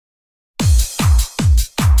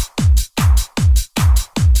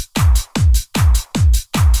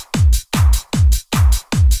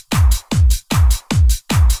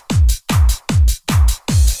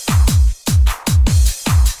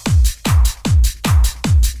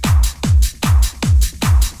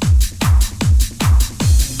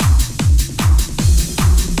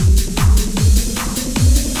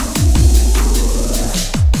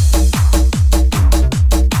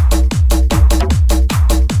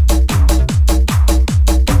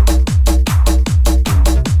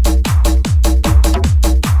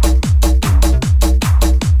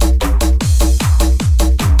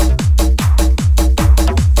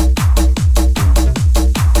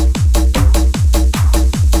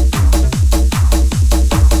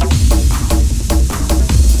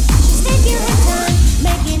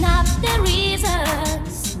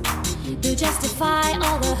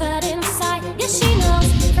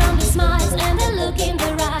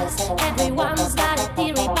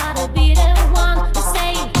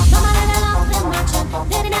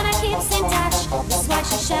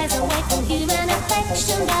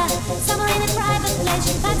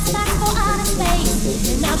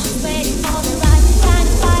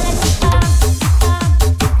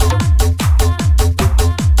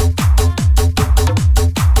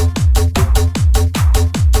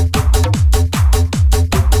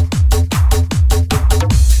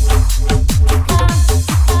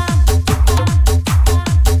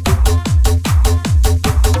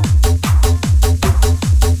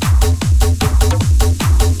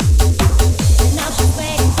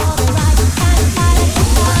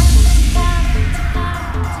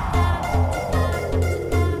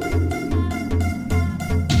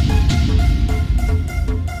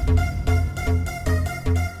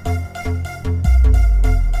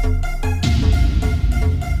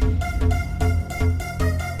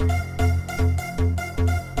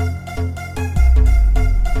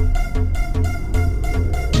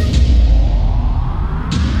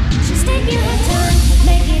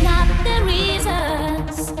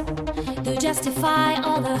pacify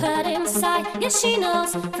all the hurt inside. Yes, she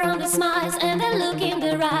knows from the smiles and the look in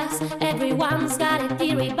their eyes. Everyone's got a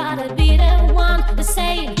theory, but a bitter one. The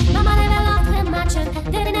same, mama never loved her much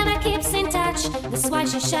and daddy never keeps in touch. That's why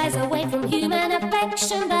she shies away from human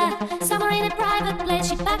affection. But somewhere in a private place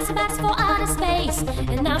she packs her bags for outer space.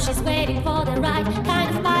 And now she's waiting for the right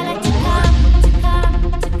kind of pilot to come, to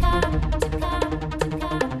come, to come, to come, to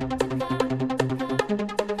come, to come, to come.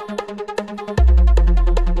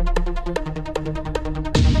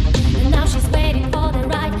 And now she's waiting for the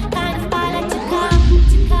right kind of pilot to come,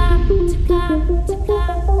 to come, to come, to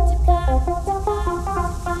come, to come, to come.